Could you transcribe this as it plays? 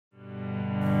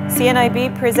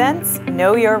CNIB presents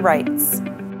Know Your Rights.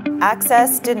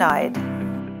 Access denied.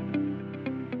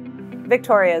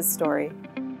 Victoria's story.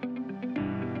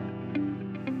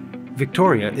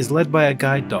 Victoria is led by a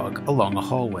guide dog along a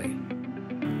hallway.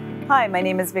 Hi, my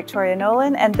name is Victoria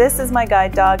Nolan, and this is my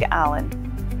guide dog, Alan.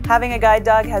 Having a guide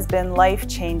dog has been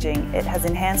life-changing. It has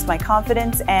enhanced my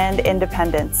confidence and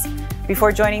independence.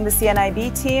 Before joining the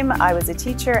CNIB team, I was a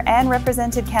teacher and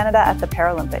represented Canada at the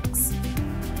Paralympics.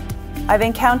 I've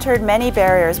encountered many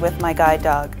barriers with my guide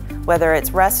dog. Whether it's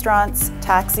restaurants,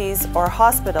 taxis, or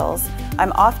hospitals,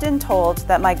 I'm often told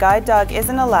that my guide dog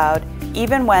isn't allowed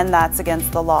even when that's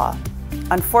against the law.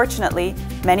 Unfortunately,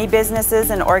 many businesses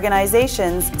and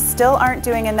organizations still aren't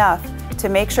doing enough to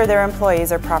make sure their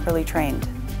employees are properly trained.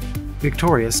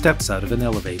 Victoria steps out of an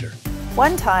elevator.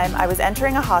 One time, I was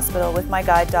entering a hospital with my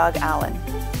guide dog, Alan.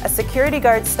 A security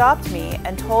guard stopped me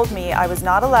and told me I was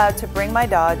not allowed to bring my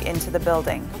dog into the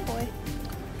building.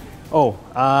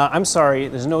 I'm sorry,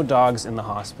 there's no dogs in the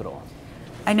hospital.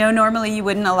 I know normally you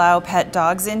wouldn't allow pet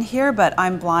dogs in here, but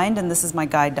I'm blind and this is my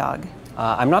guide dog.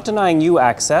 I'm not denying you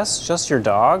access, just your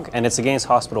dog, and it's against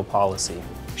hospital policy.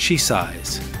 She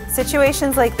sighs.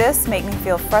 Situations like this make me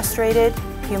feel frustrated,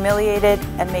 humiliated,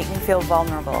 and make me feel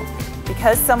vulnerable.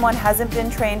 Because someone hasn't been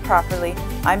trained properly,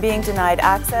 I'm being denied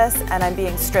access and I'm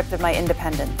being stripped of my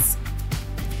independence.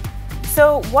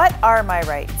 So what are my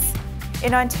rights?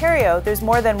 In Ontario, there's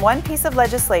more than one piece of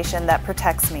legislation that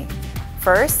protects me.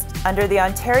 First, under the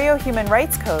Ontario Human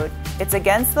Rights Code, it's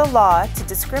against the law to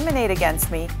discriminate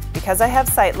against me because I have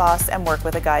sight loss and work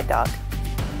with a guide dog.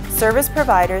 Service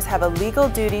providers have a legal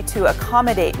duty to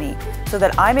accommodate me so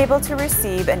that I'm able to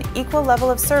receive an equal level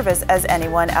of service as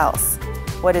anyone else.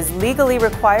 What is legally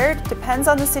required depends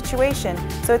on the situation,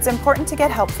 so it's important to get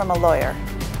help from a lawyer.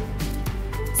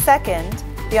 Second,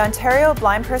 the Ontario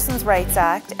Blind Persons Rights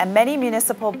Act and many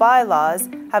municipal bylaws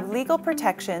have legal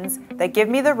protections that give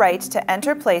me the right to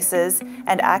enter places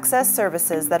and access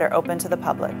services that are open to the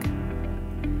public.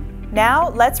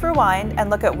 Now, let's rewind and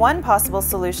look at one possible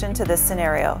solution to this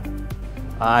scenario.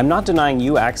 I'm not denying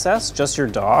you access, just your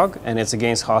dog, and it's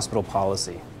against hospital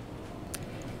policy.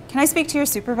 Can I speak to your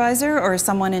supervisor or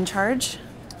someone in charge?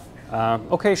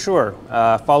 Okay, sure.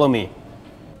 Follow me.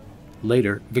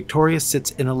 Later, Victoria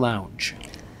sits in a lounge.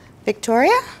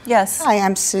 Victoria? Yes. Hi,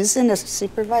 I'm Susan, a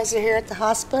supervisor here at the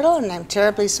hospital, and I'm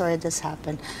terribly sorry this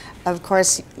happened. Of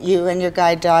course, you and your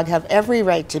guide dog have every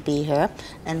right to be here,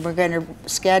 and we're going to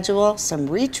schedule some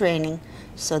retraining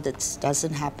so that this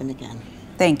doesn't happen again.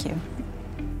 Thank you.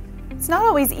 It's not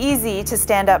always easy to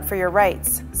stand up for your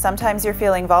rights. Sometimes you're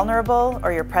feeling vulnerable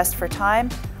or you're pressed for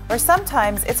time, or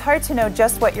sometimes it's hard to know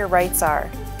just what your rights are.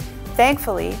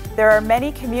 Thankfully, there are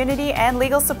many community and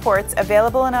legal supports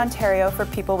available in Ontario for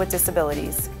people with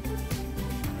disabilities.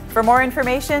 For more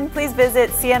information, please visit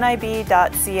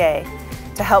cnib.ca.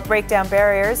 To help break down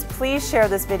barriers, please share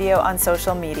this video on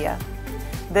social media.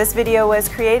 This video was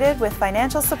created with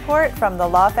financial support from the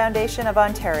Law Foundation of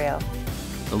Ontario.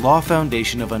 The Law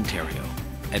Foundation of Ontario,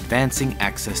 advancing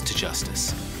access to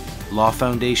justice.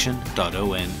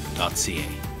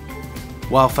 lawfoundation.on.ca.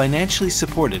 While financially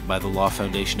supported by the Law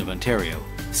Foundation of Ontario,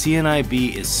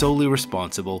 CNIB is solely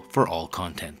responsible for all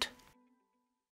content.